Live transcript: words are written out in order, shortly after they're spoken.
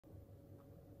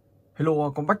Hello,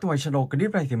 welcome back to my channel.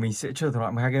 Clip này thì mình sẽ chơi thể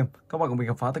loại 12 game. Các bạn cùng mình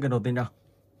khám phá từ kênh đầu tiên nào.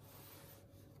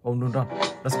 Oh, no, run.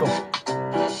 Let's go.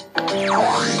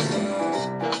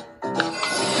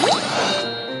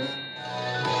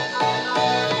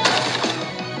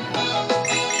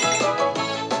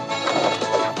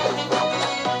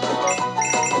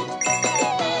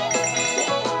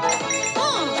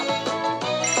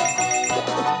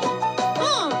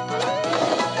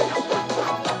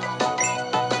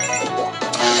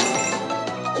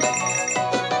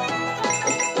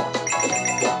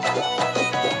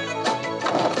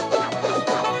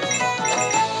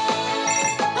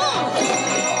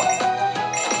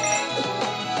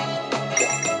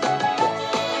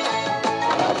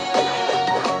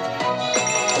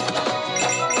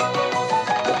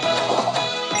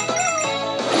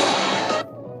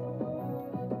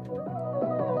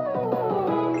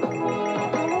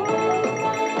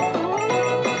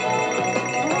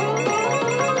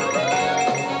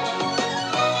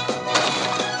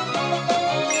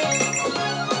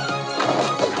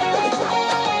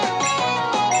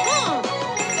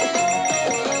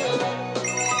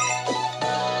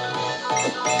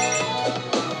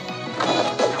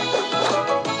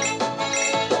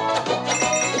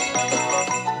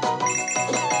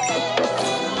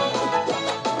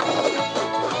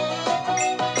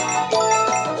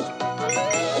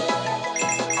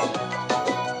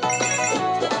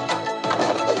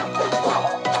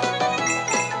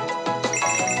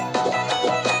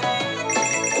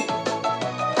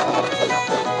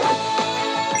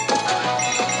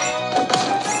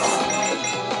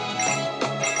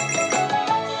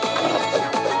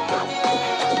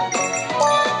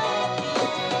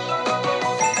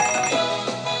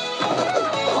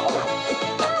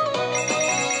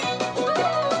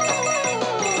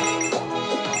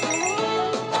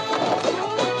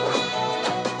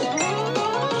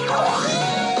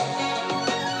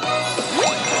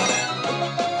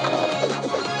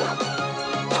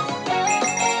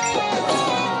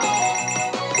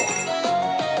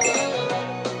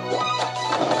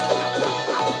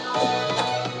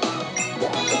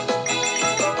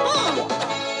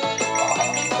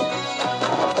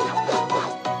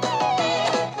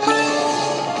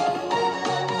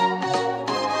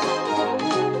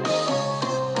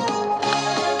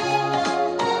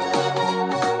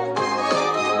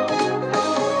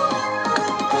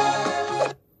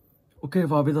 Ok,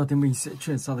 và bây giờ thì mình sẽ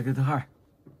chuyển sang cái thứ hai,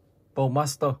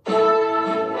 Bowmasters.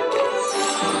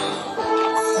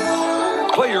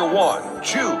 Player one,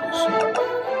 choose.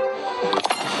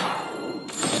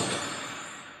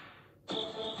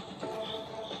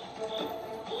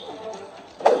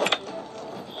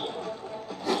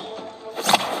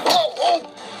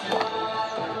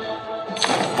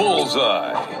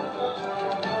 Bullseye.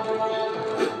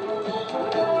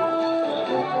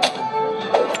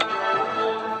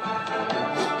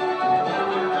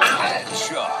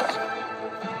 Headshot.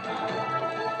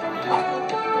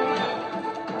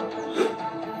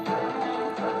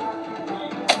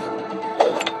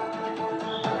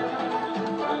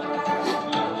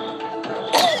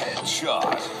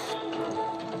 Headshot.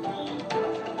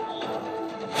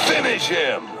 Finish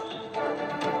him.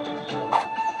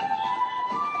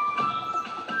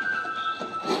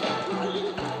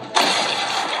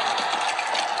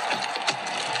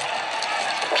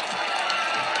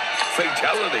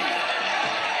 Fatality.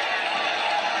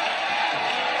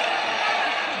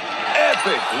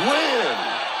 Epic win.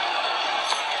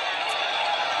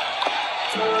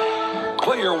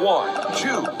 Player one,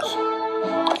 choose.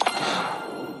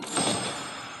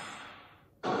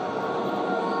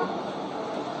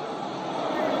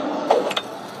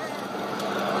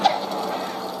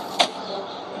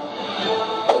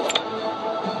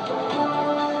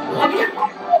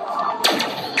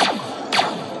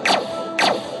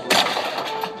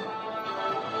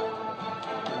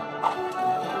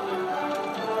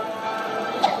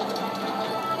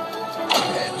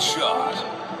 Headshot.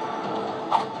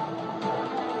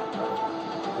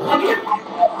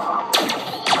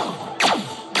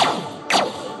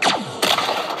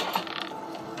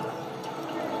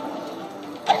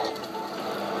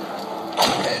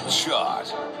 Headshot.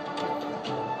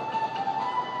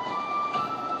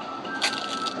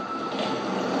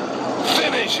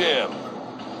 Finish him.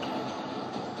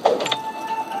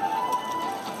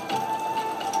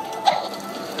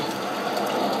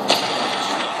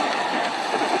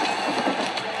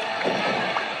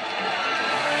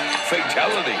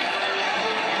 Fatality.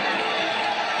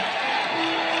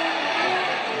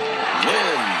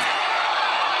 Win.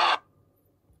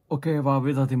 Ok, và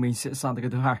bây giờ thì mình sẽ sang tới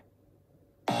cái thứ hai.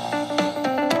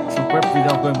 Subscribe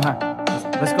video của em ha.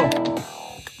 Let's go.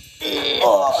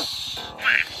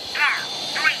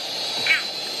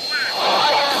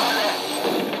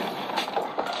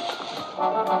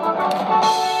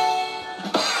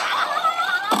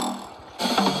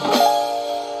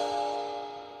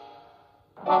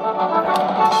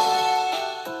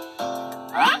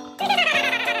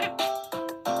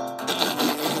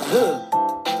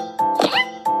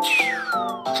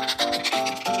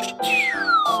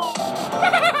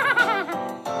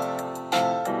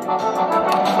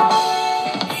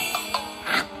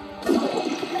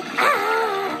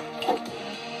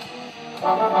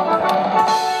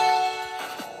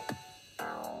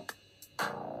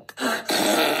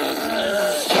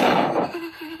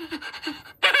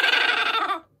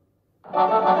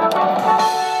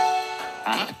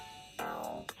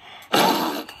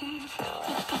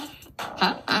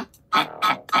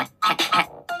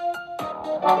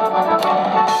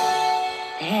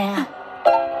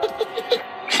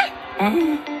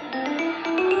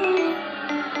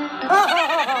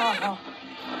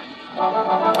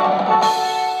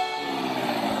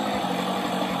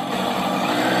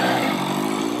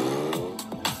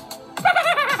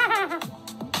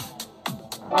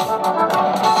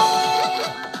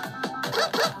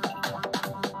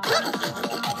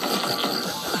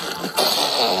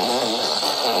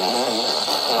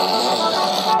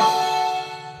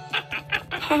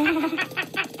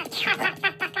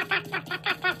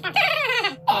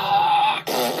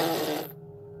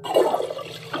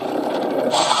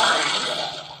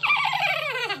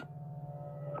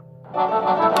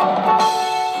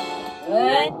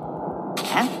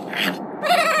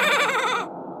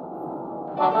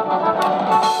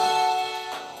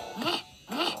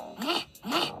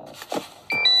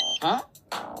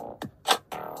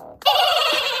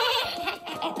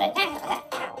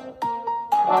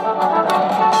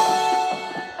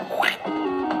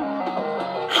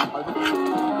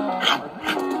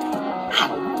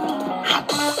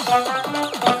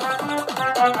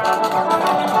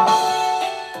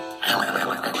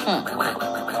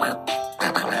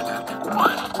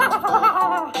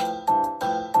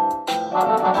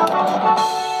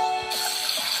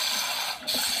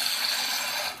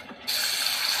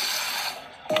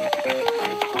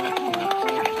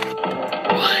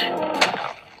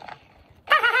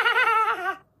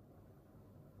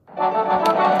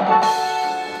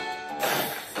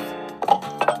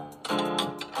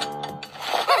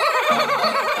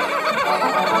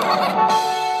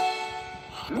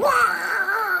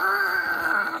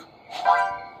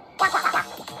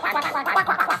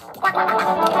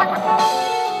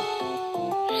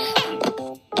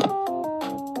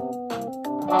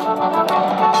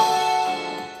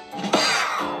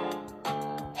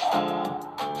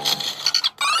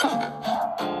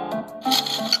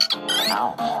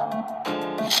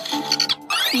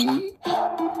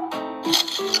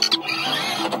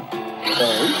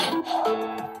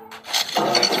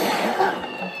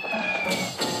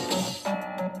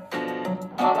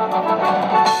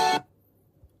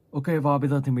 Ok, và bây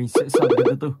giờ thì mình sẽ sang cái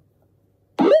thứ tư.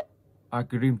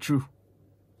 I Dream True.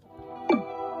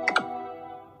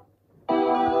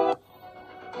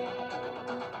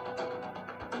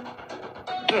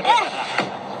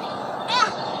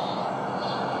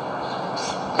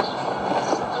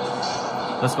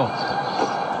 Let's go.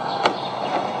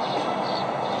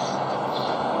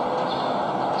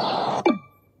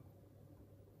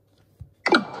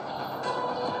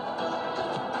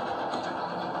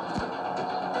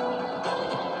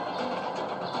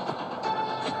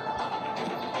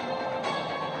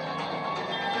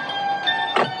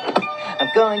 I'm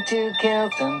going to kill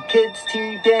some kids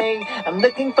today. I'm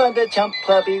looking for the chump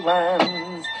clubby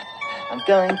ones. I'm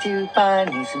going to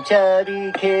find me some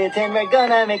chubby kids and we're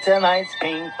gonna make some ice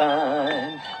cream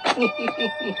fun.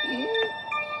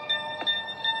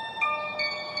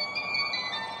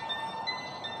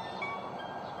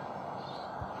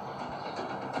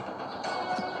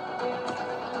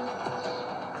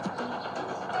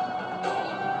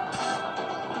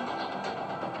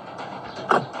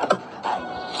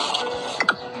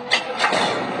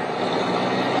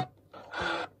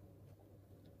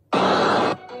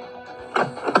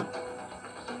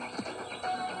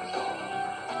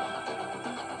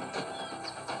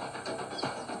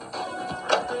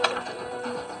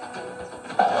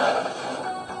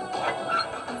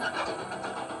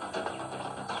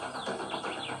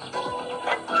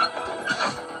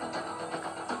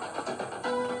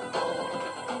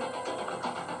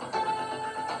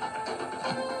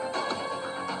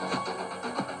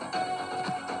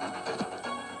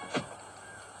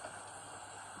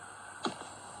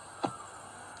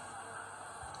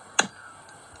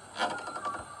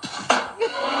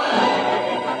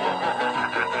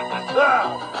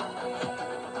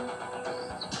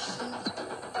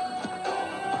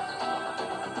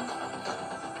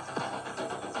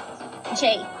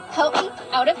 Jay, help me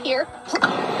out of here.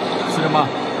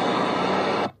 Tsunami.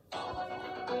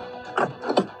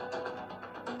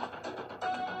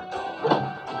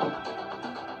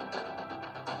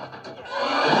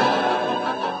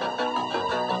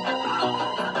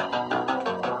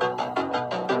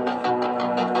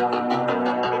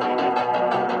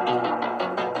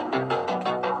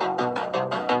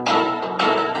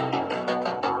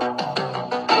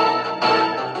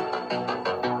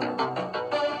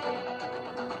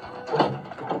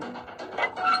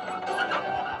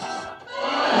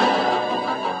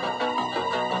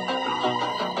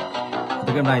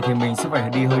 tới game này thì mình sẽ phải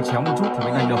đi hơi chéo một chút thì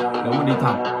mới nhanh được. Nếu mà đi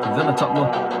thẳng thì rất là chậm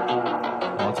luôn.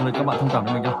 Đó, cho nên các bạn thông cảm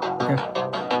với mình nha. Ok.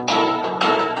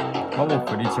 Bắt buộc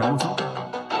phải đi chéo một chút.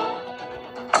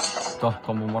 Rồi,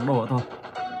 còn một món đồ nữa thôi.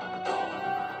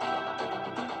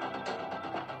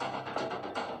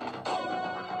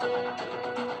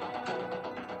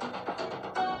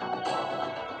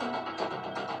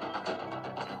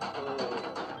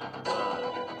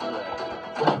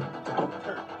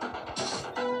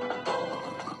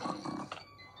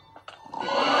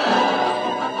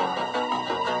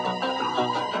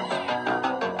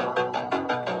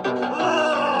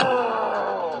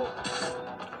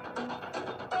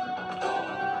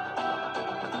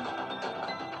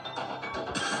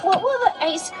 What will the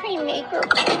ice cream maker...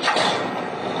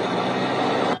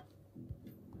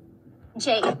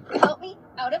 Jay, help me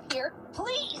out of here,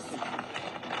 please!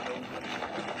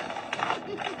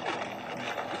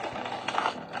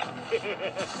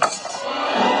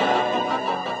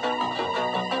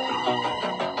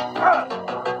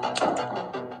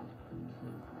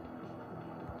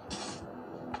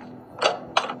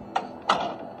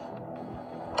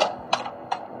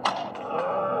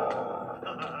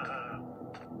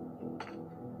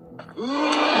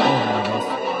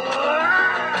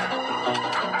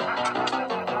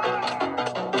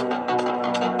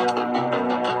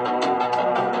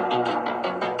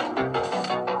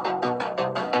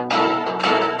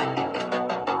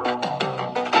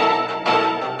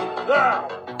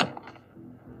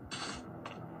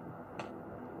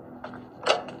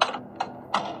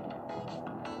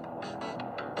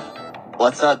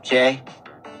 What's up, Jay?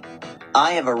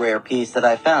 I have a rare piece that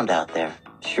I found out there.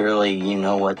 Surely you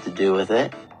know what to do with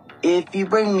it. If you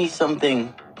bring me something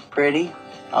pretty,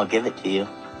 I'll give it to you.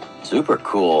 Super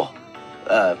cool.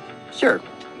 Sure.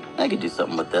 I could do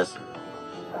something with this.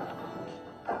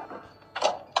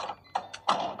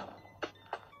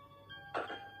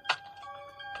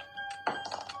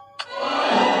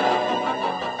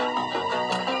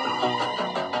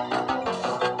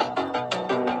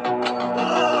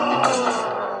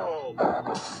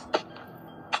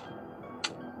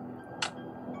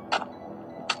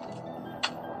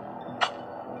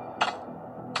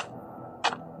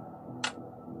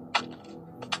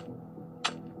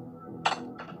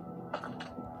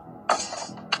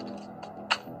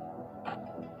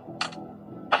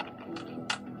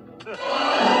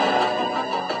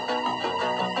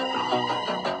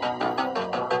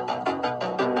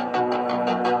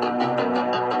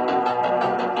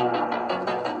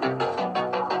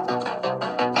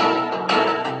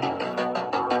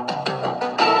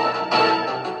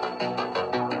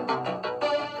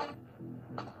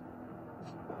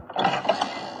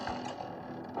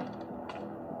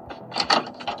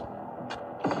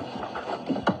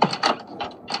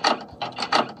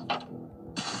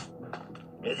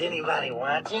 Is anybody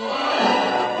watching?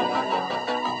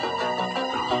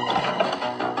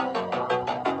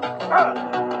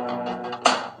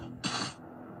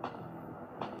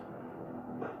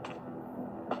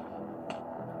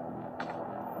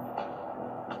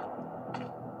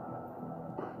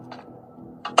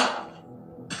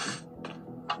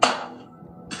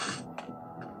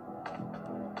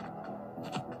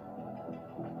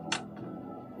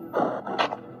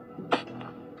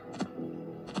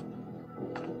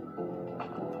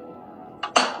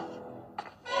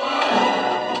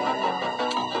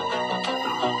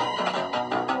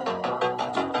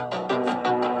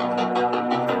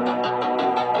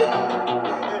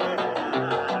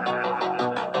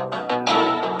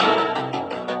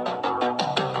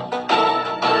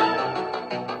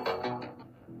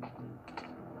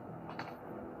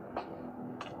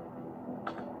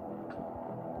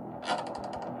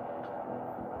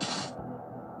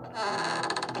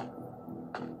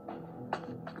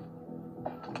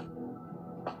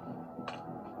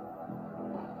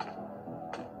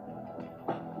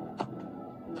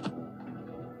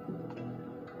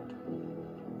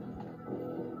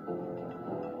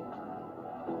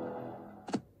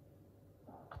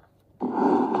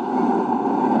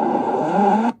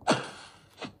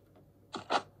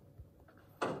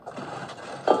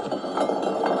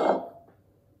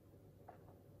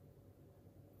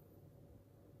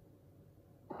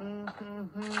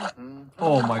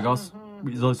 Oh my god,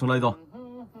 bị rơi xuống đây rồi.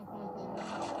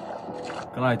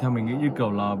 Cái này theo mình nghĩ như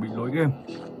kiểu là bị lỗi game.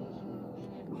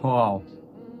 Wow.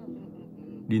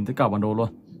 Điền tất cả bản đồ luôn.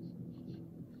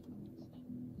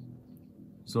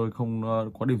 Rồi không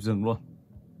có điểm dừng luôn.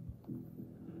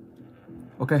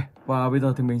 Ok, và bây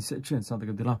giờ thì mình sẽ chuyển sang tới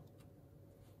game thứ 5.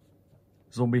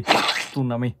 Zombie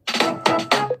Tsunami.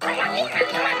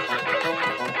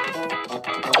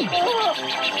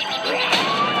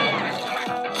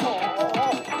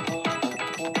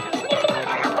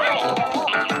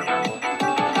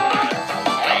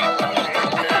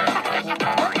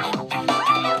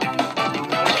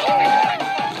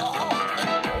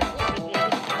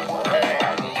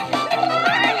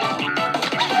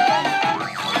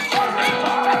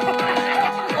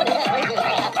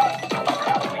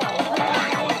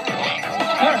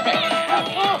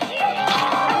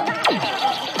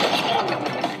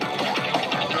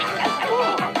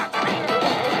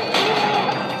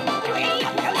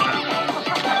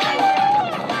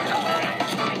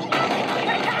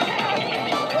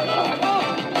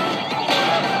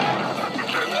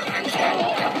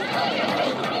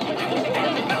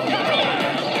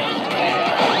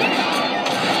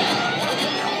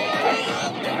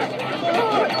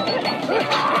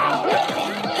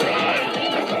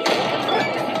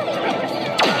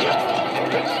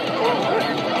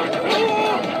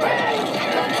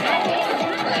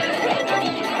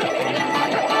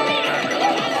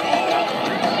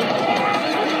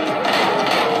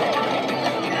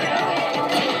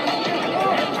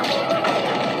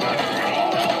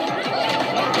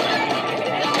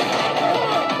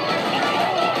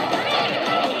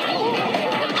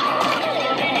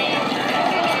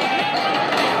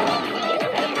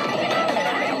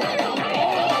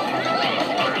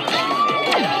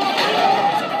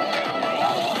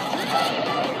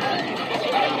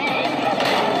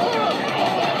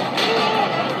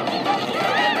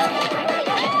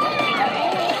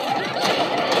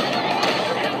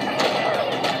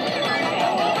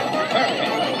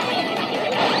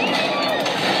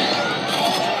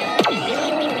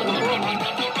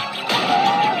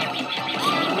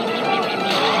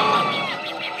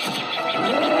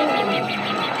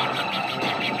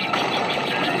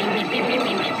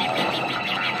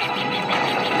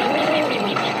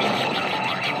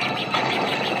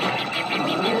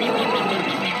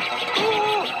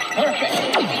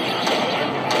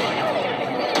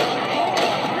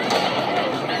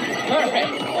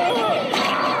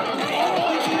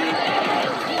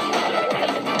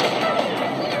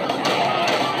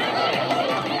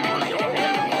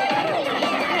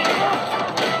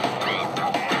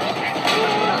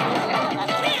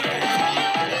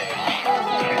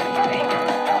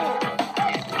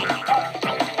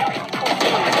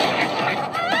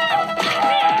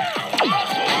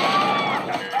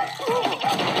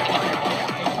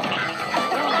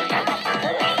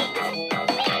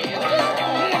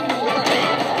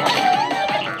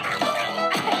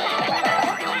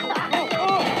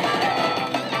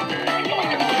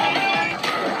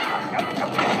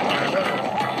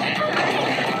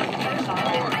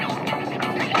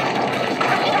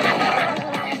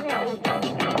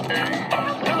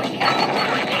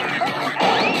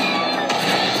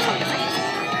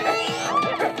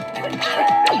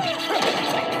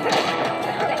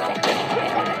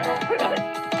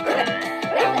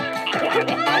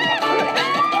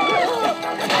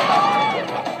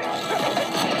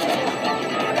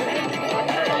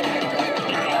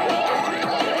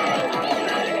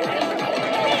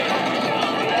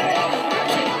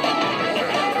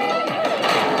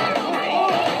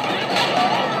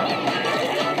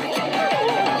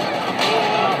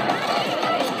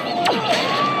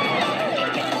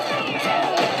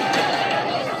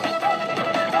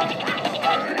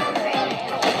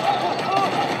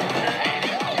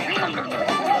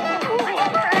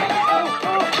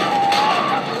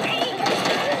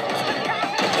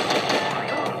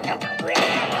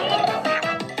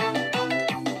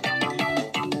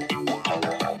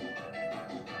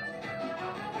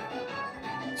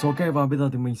 Ok, và bây giờ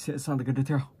thì mình sẽ sang tới cái tiếp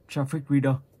theo, Traffic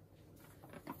Reader.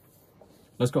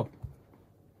 Let's go.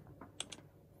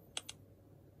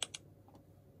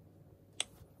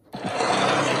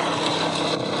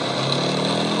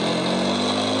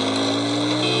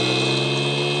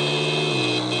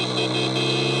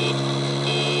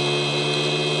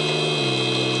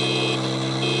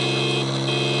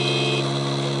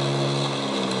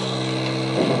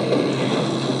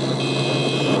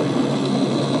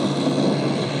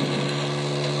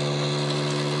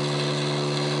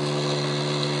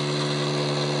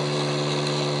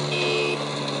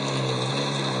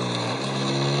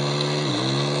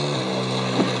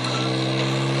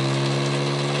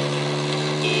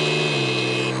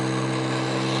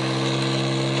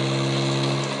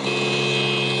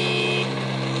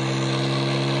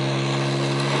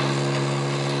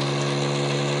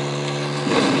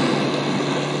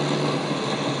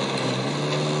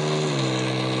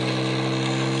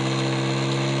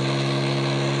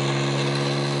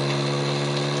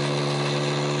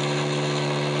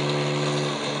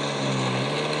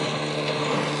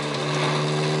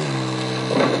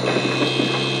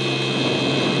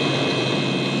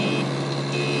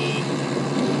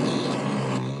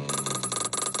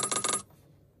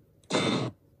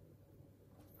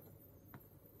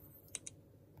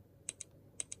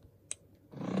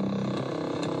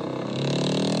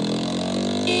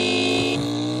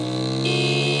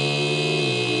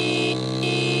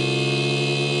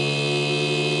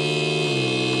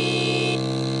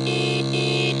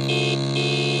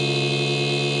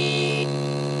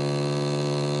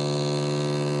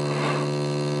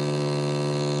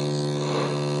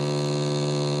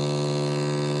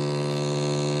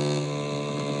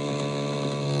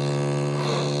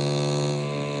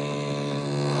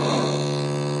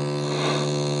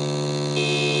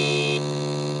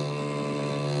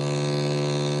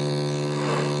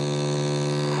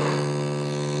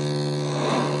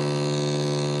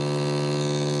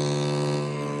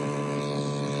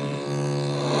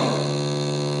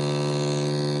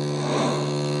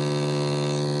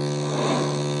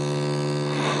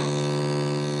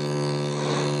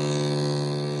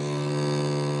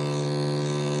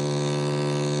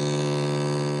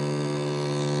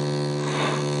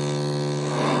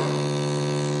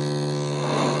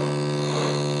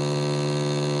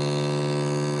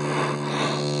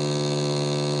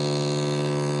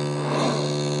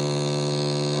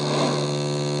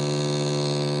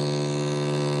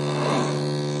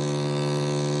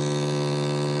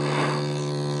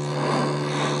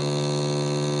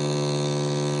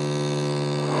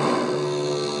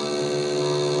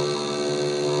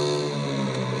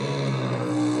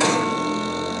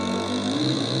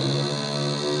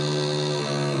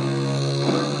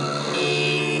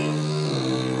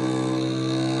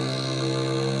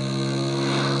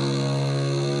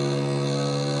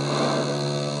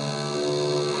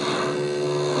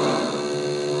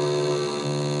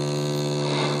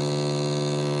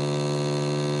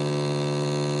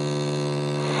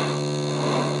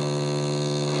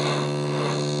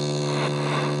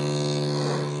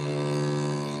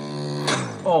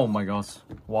 Oh my gosh,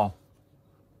 wow.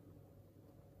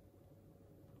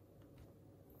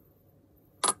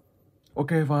 Ok,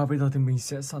 và bây giờ thì mình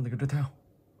sẽ sang tới cái tiếp theo,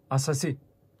 Assassin.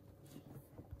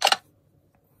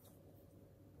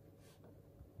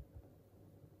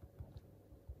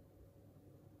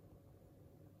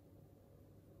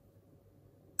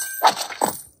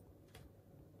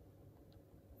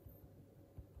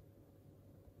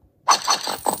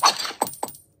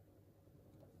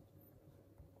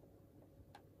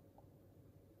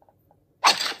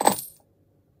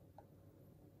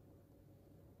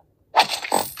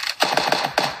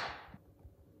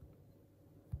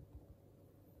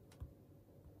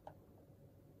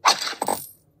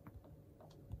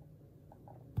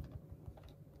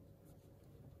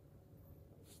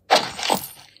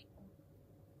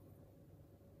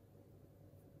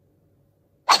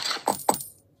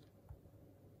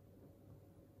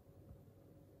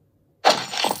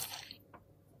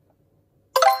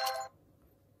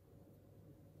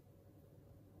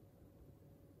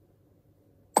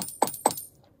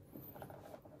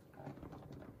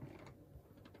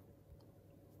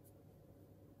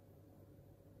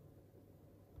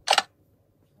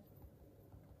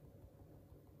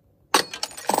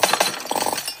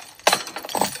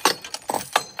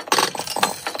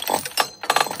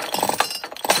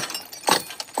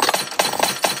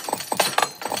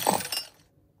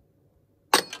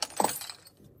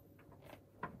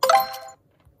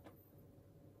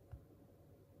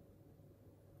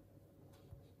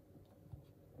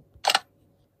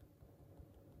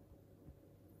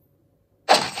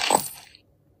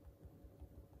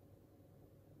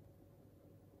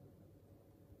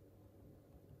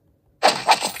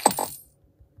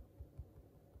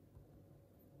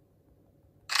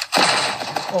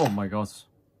 Oh my gosh.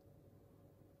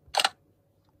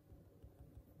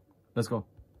 Let's go.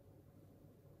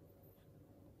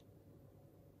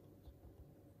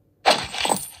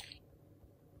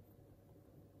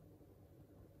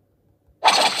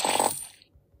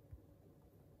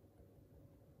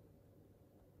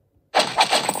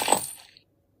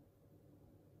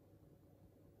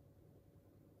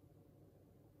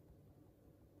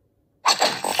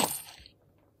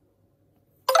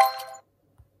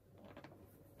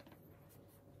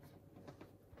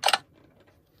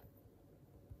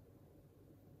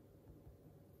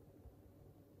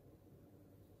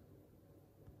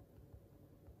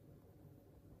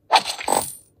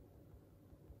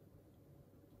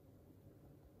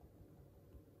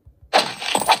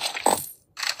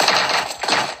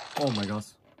 Oh my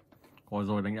god. Rồi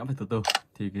rồi, đánh nhãn phải từ từ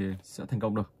thì sẽ thành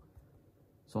công được.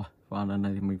 Rồi, và lần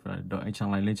này thì mình phải đợi anh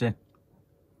chàng này lên trên.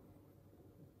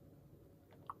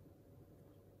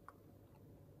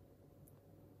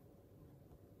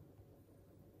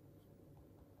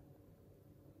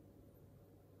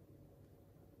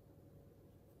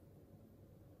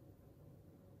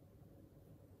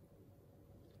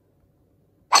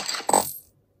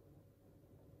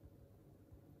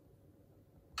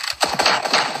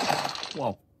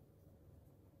 Wow.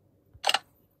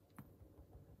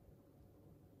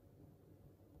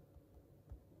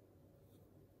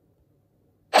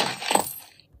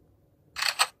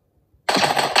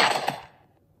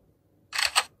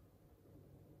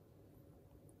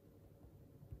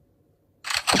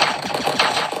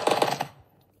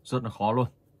 Rất là khó luôn.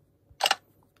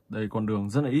 Đây con đường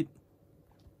rất là ít.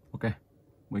 Ok,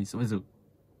 mình sẽ phải giữ.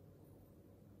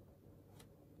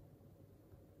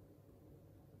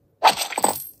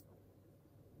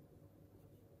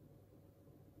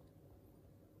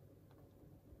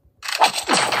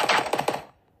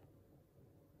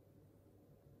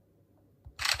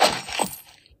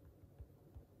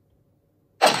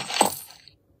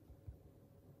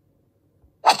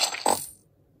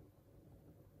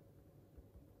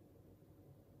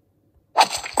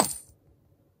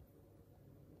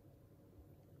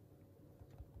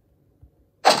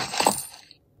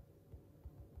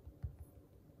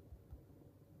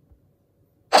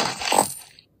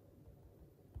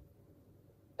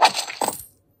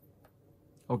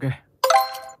 Ok.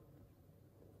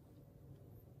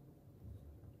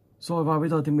 Rồi và bây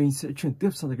giờ thì mình sẽ chuyển tiếp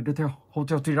sang cái tiếp theo,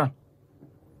 Hotel Tiran.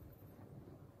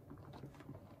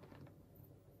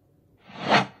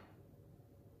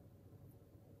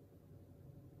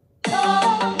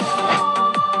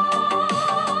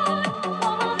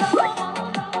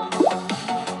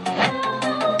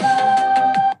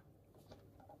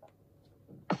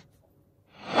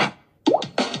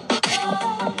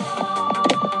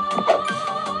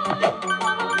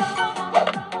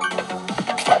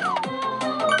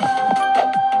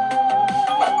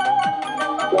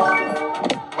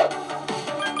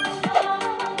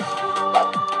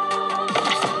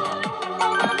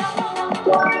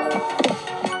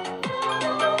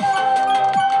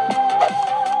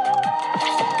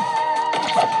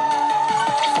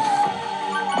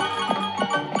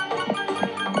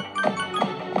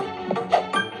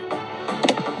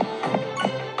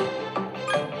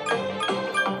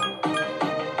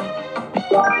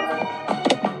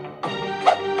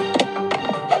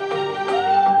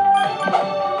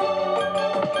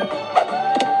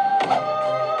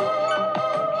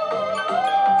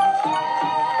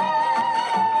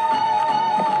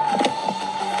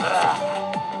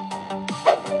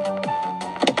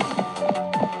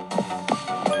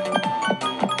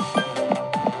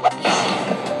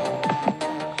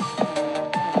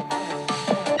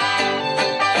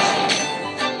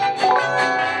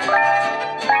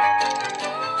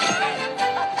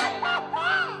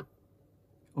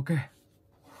 Ok.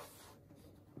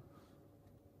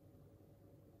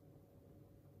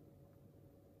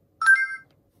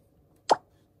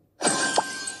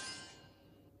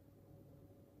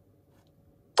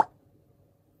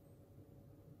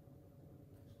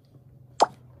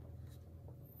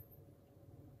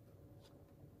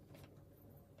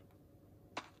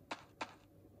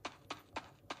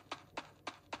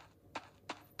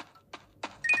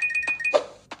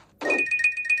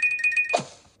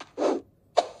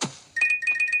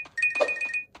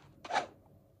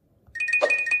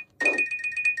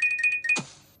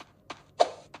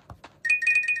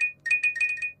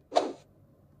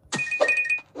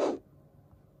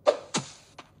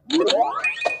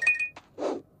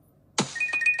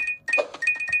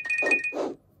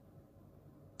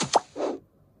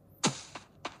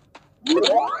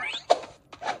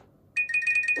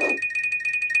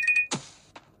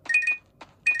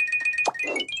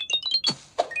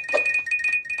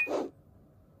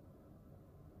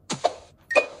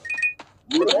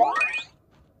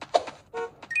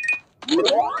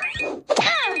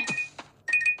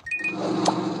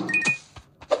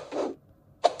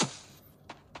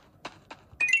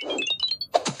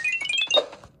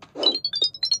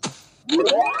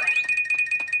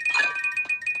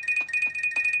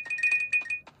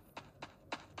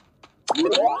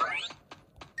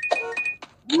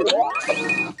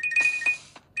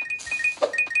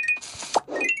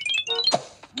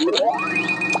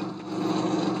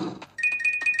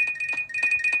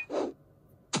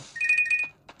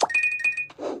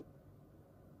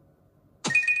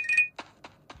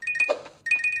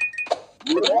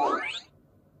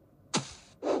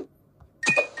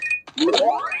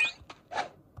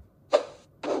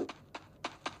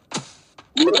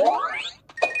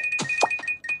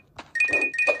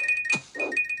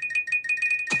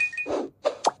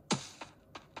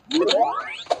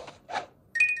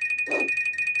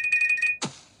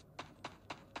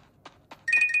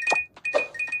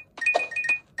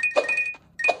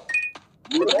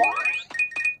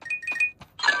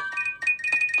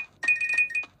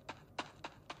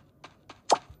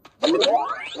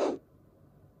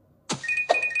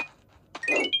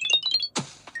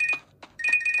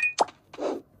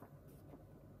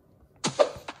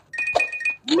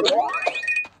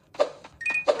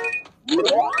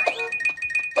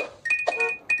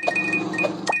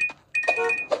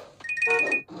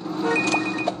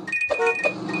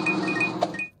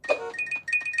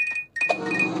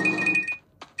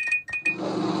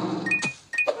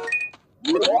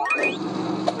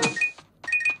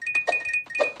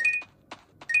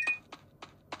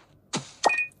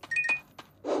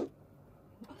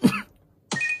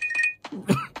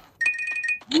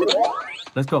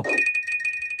 Let's go.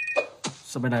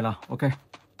 Sang bên này là ok.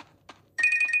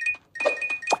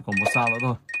 Chỉ còn một sao nữa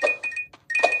thôi.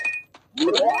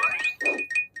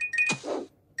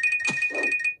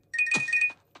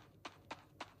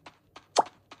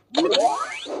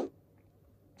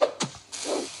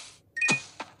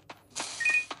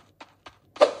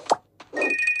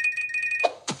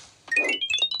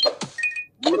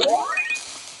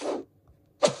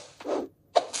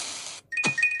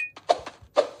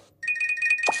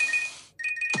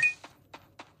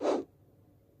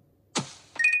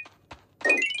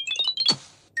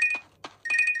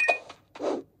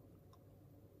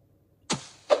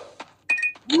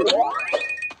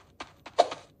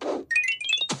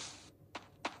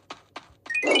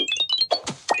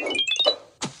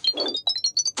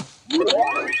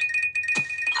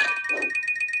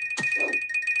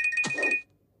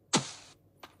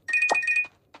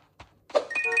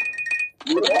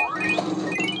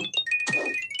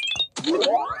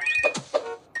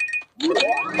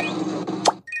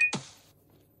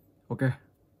 Ok.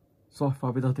 Rồi,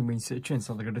 và bây giờ thì mình sẽ chuyển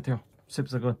sang cái tiếp theo. Xếp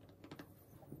ra gần.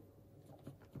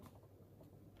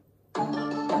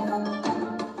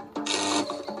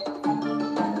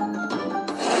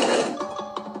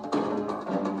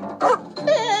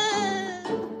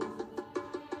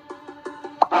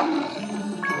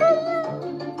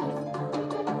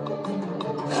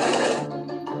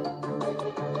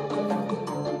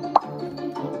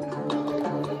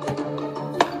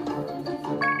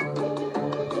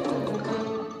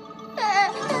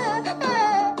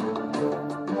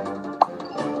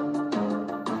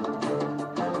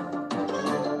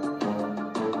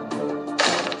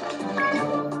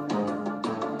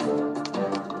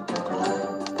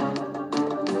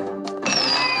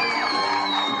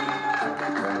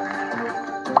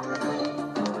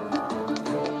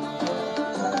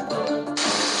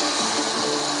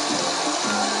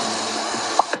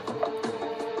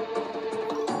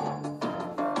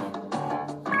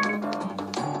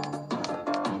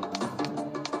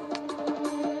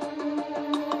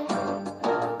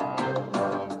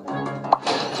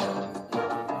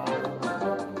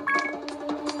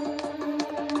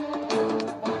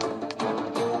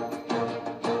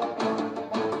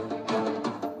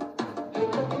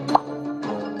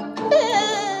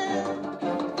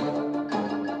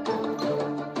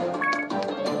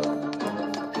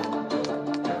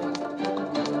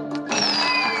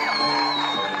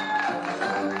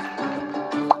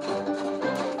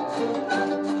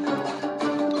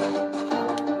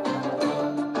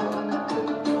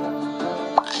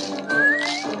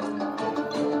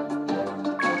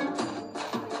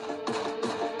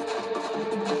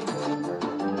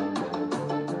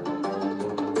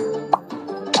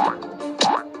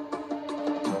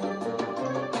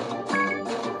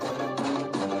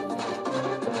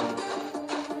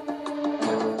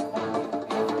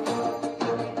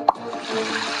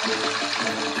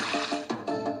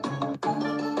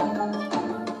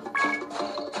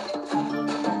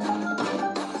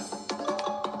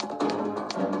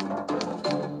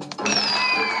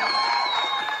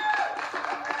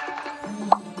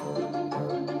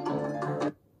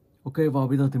 Ok, và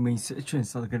bây giờ thì mình sẽ chuyển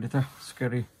sang cái tiếp theo,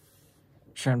 Scary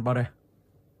Shan 3D.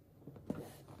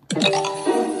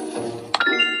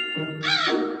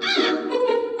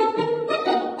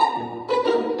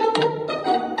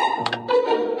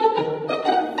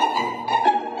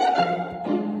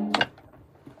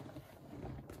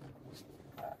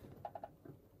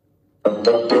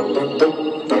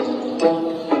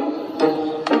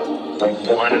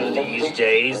 One of these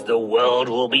days, the world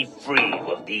will be free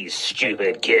of these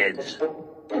stupid kids.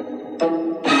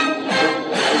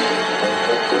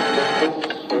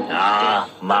 Ah,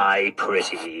 my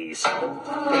pretties.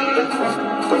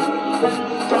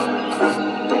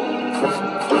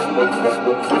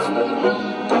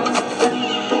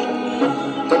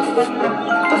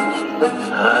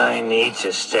 I need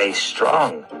to stay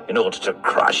strong in order to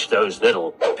crush those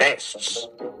little pests.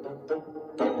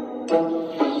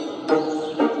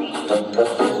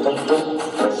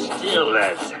 Still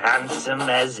as handsome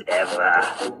as ever.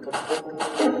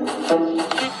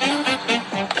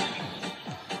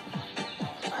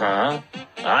 Huh?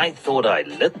 I thought I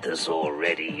lit this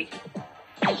already.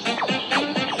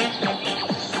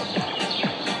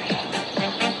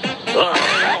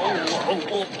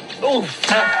 Oh,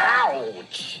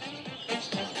 ouch!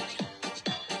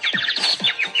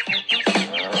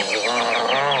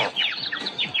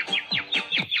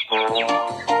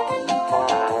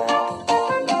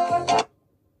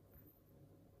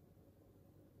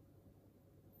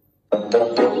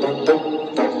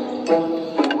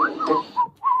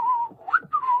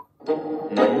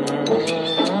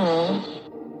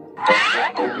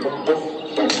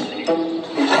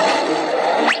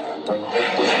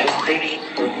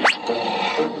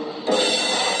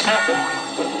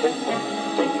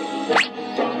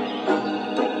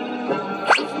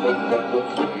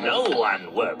 No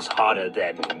one works harder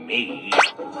than me.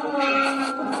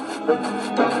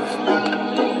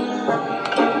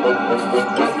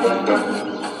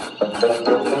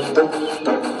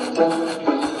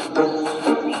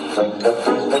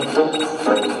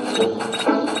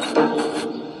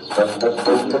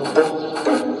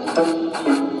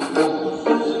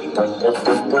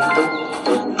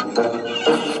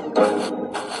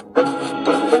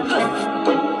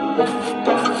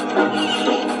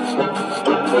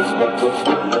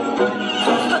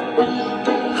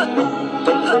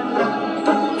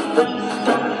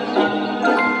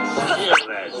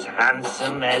 Still as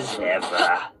handsome as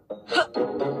ever.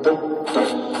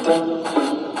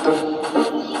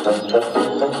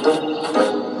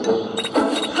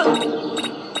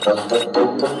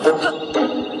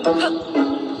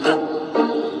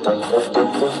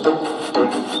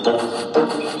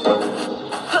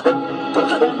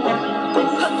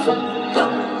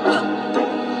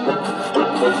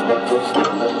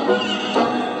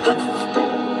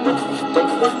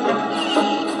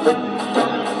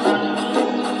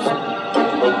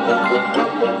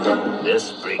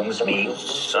 This brings me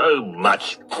so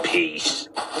much peace.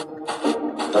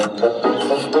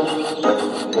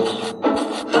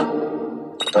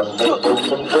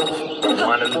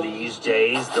 One of these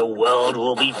days, the world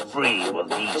will be free of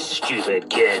these stupid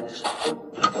kids.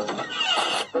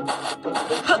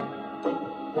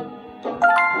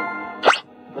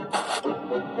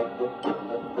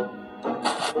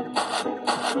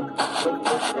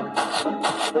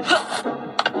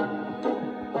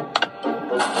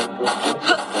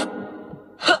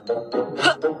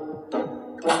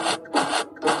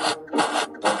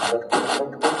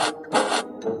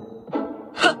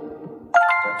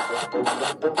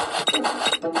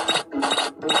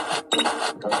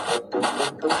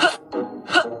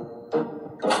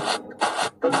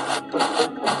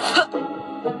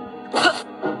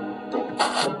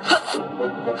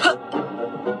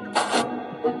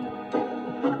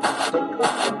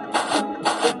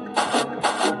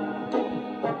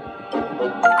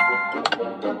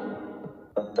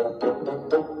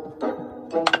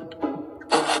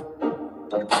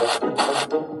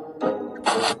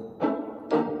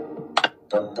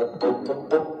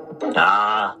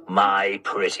 Ah, my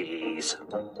pretties.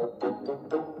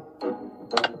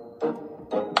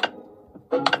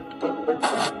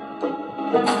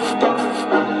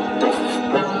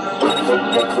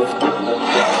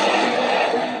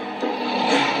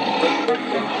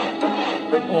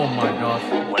 Oh my god.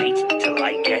 Wait till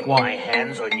I get Wow. my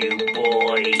hands on you,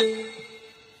 boy.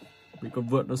 Bị con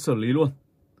vượn nó xử lý luôn.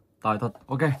 Tài thật.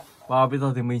 Ok. Và bây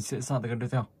giờ thì mình sẽ sang tới cái tiếp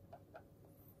theo.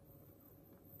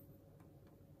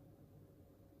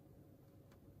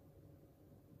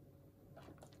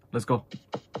 Let's go.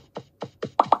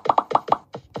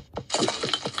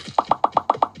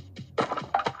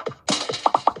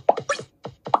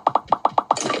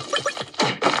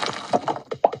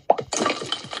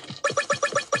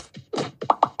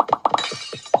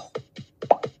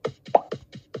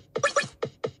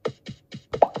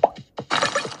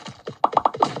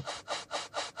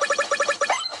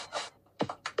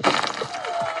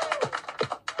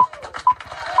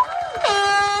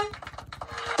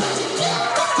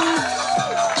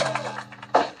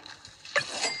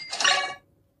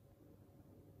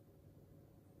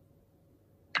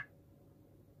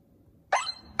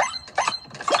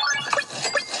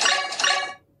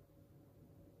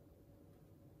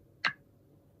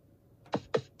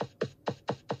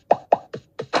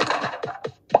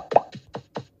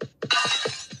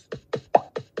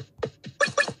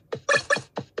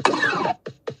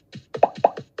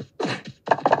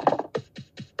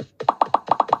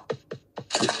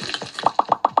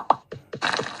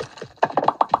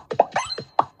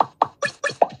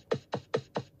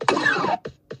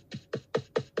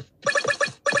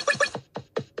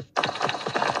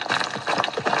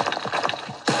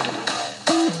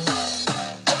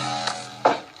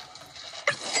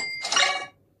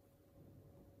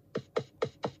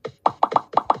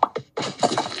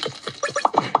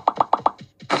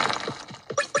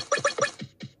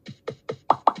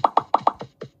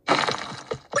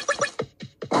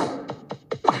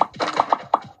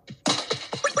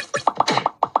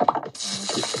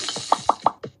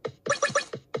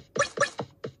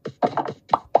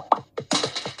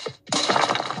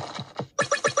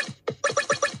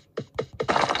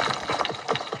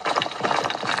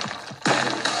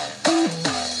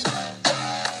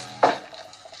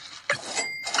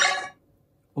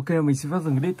 mình xin phép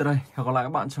dừng clip tại đây. Hẹn gặp lại các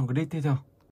bạn trong clip tiếp theo.